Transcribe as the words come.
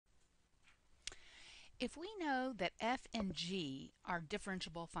If we know that f and g are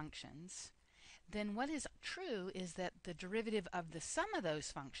differentiable functions, then what is true is that the derivative of the sum of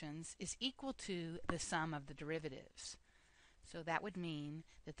those functions is equal to the sum of the derivatives. So that would mean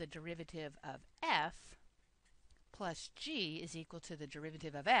that the derivative of f plus g is equal to the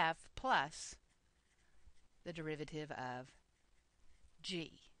derivative of f plus the derivative of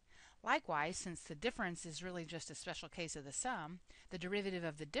g. Likewise, since the difference is really just a special case of the sum, the derivative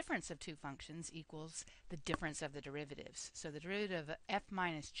of the difference of two functions equals the difference of the derivatives. So the derivative of f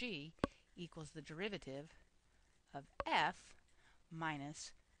minus g equals the derivative of f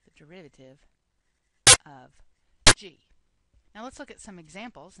minus the derivative of g. Now let's look at some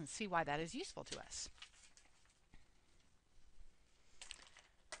examples and see why that is useful to us.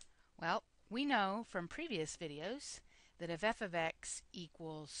 Well, we know from previous videos that if f of x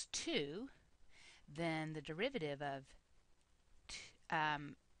equals 2, then the derivative of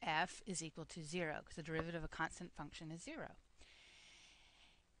f is equal to 0, because the derivative of a constant function is 0.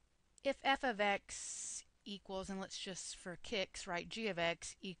 If f of x equals, and let's just for kicks write g of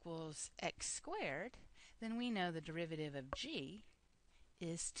x equals x squared, then we know the derivative of g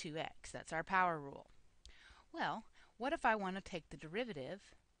is 2x. That's our power rule. Well, what if I want to take the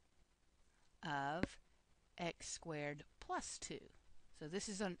derivative of x squared plus 2? So this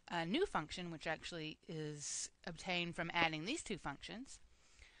is a new function which actually is obtained from adding these two functions.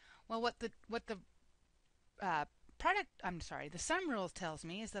 Well, what the sum rule tells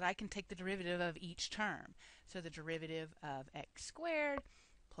me is that I can take the derivative of each term. So the derivative of x squared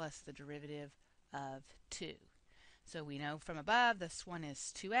plus the derivative of 2. So we know from above this one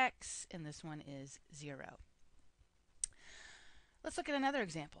is 2x and this one is 0. Let's look at another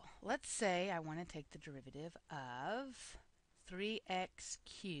example. Let's say I want to take the derivative of 3x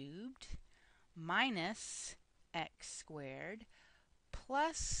cubed minus x squared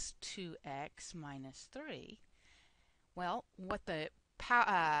plus 2x minus 3. Well, what the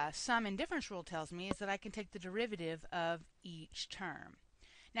sum and difference rule tells me is that I can take the derivative of each term.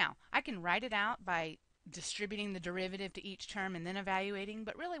 Now, I can write it out by distributing the derivative to each term and then evaluating,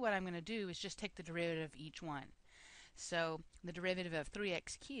 but really what I'm going to do is just take the derivative of each one. So the derivative of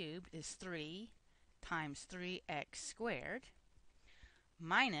 3x cubed is 3 times 3x squared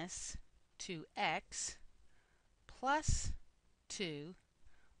minus 2x plus 2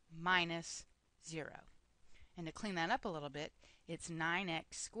 minus 0. And to clean that up a little bit, it's 9x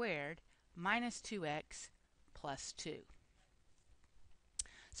squared minus 2x plus 2.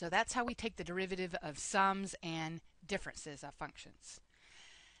 So that's how we take the derivative of sums and differences of functions.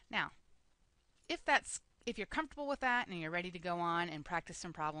 Now, if you're comfortable with that and you're ready to go on and practice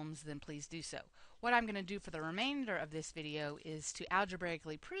some problems, then please do so. What I'm going to do for the remainder of this video is to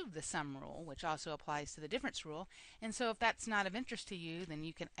algebraically prove the sum rule, which also applies to the difference rule. And so if that's not of interest to you, then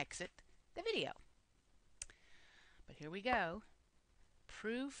you can exit the video. But here we go.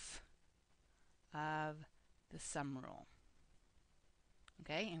 Proof of the sum rule.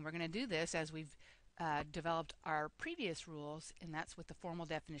 Okay, and we're going to do this as we've developed our previous rules, and that's with the formal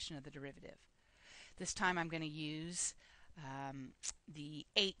definition of the derivative. This time I'm going to use the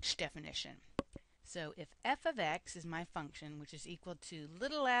H definition. So if f of x is my function, which is equal to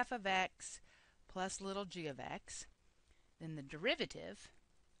little f of x plus little g of x, then the derivative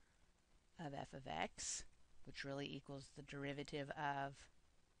of f of x, which really equals the derivative of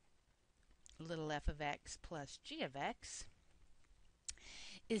little f of x plus g of x,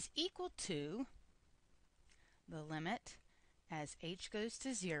 is equal to the limit as h goes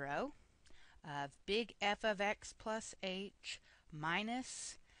to 0 of big F of x plus h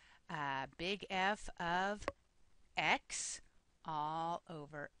minus big F of x all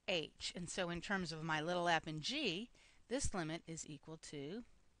over h. And so in terms of my little f and g, this limit is equal to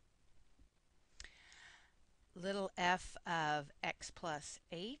little f of x plus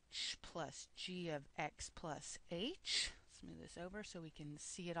h plus g of x plus h. Let's move this over so we can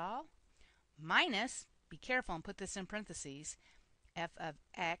see it all. Minus, be careful and put this in parentheses, f of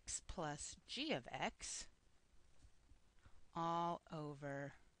x plus g of x all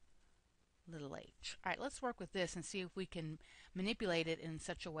over little h. All right, let's work with this and see if we can manipulate it in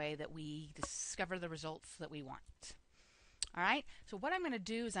such a way that we discover the results that we want. All right, so what I'm going to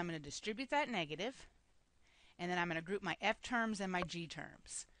do is I'm going to distribute that negative, and then I'm going to group my f terms and my g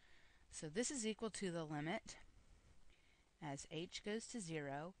terms. So this is equal to the limit as h goes to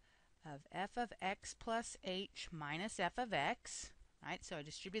 0 of f of x plus h minus f of x. Right, so I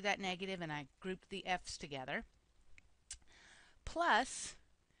distribute that negative and I group the f's together, plus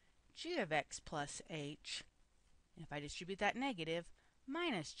g of x plus h, and if I distribute that negative,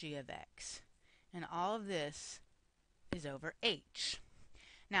 minus g of x. And all of this is over h.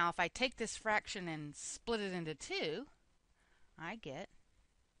 Now if I take this fraction and split it into 2, I get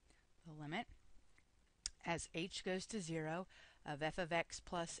the limit as h goes to 0 of f of x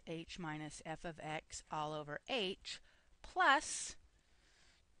plus h minus f of x all over h plus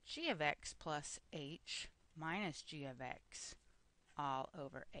g of x plus h minus g of x all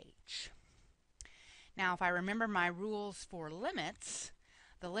over h. Now if I remember my rules for limits,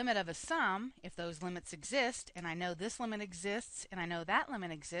 the limit of a sum, if those limits exist, and I know this limit exists and I know that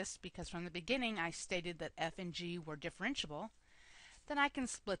limit exists because from the beginning I stated that f and g were differentiable, then I can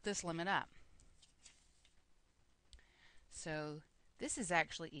split this limit up. So this is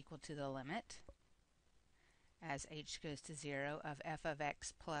actually equal to the limit as h goes to 0 of f of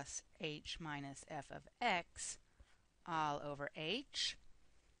x plus h minus f of x all over h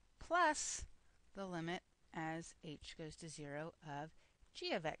plus the limit as h goes to 0 of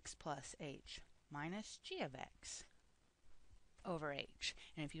g of x plus h minus g of x over h.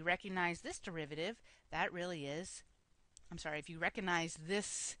 And if you recognize this derivative, that really is, if you recognize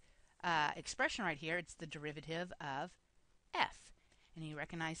this expression right here, it's the derivative of f. And you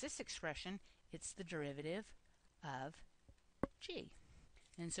recognize this expression, it's the derivative of g.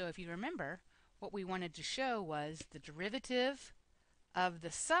 And so if you remember, what we wanted to show was the derivative of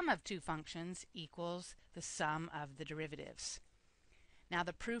the sum of two functions equals the sum of the derivatives. Now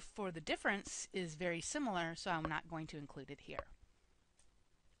the proof for the difference is very similar, so I'm not going to include it here.